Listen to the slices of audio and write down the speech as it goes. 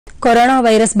Corona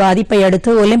virus பாதிப்பை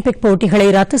அடுத்து Olympic போட்டிகளை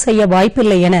ரத்து செய்ய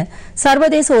வாய்ப்பில்லை என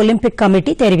சர்வதேச ஒலிம்பிக்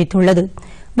கமிட்டி தெரிவித்துள்ளது.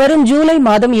 வரும் ஜூலை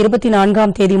மாதம்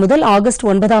 24ஆம் தேதி முதல் ஆகஸ்ட்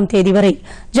 9ஆம் தேதி வரை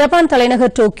ஜப்பான்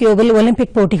தலைநகர் டோக்கியோவில்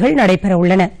ஒலிம்பிக் போட்டிகள்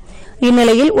நடைபெறவுள்ளன.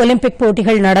 இந்நிலையில் ஒலிம்பிக்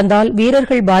போட்டிகள் நடந்தால்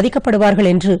வீரர்கள் பாதிக்கப்படுவார்கள்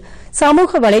என்று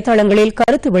சமூக வலைதளங்களில்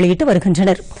கருத்து வெளியிட்டு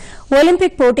வருகின்றனர்.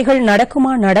 ஒலிம்பிக் போட்டிகள்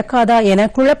நடக்குமா நடக்காதா என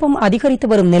குழப்பம் அதிகரித்து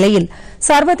வரும் நிலையில்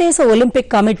சர்வதேச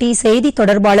ஒலிம்பிக் கமிட்டி செய்தி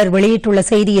தொடர்பாளர் வெளியிட்டுள்ள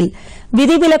செய்தியில்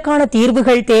விதிவிலக்கான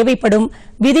தீர்வுகள் தேவைப்படும்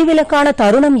விதிவிலக்கான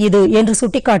தருணம் இது என்று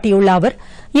சுட்டிக்காட்டியுள்ள அவர்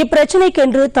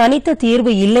இப்பிரச்சினைக்கென்று தனித்த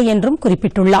தீர்வு இல்லை என்றும்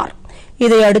குறிப்பிட்டுள்ளார்.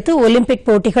 இதையடுத்து ஒலிம்பிக்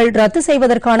போட்டிகள் ரத்து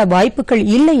செய்வதற்கான வாய்ப்புகள்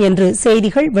இல்லை என்று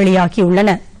செய்திகள் வெளியாகியுள்ளன.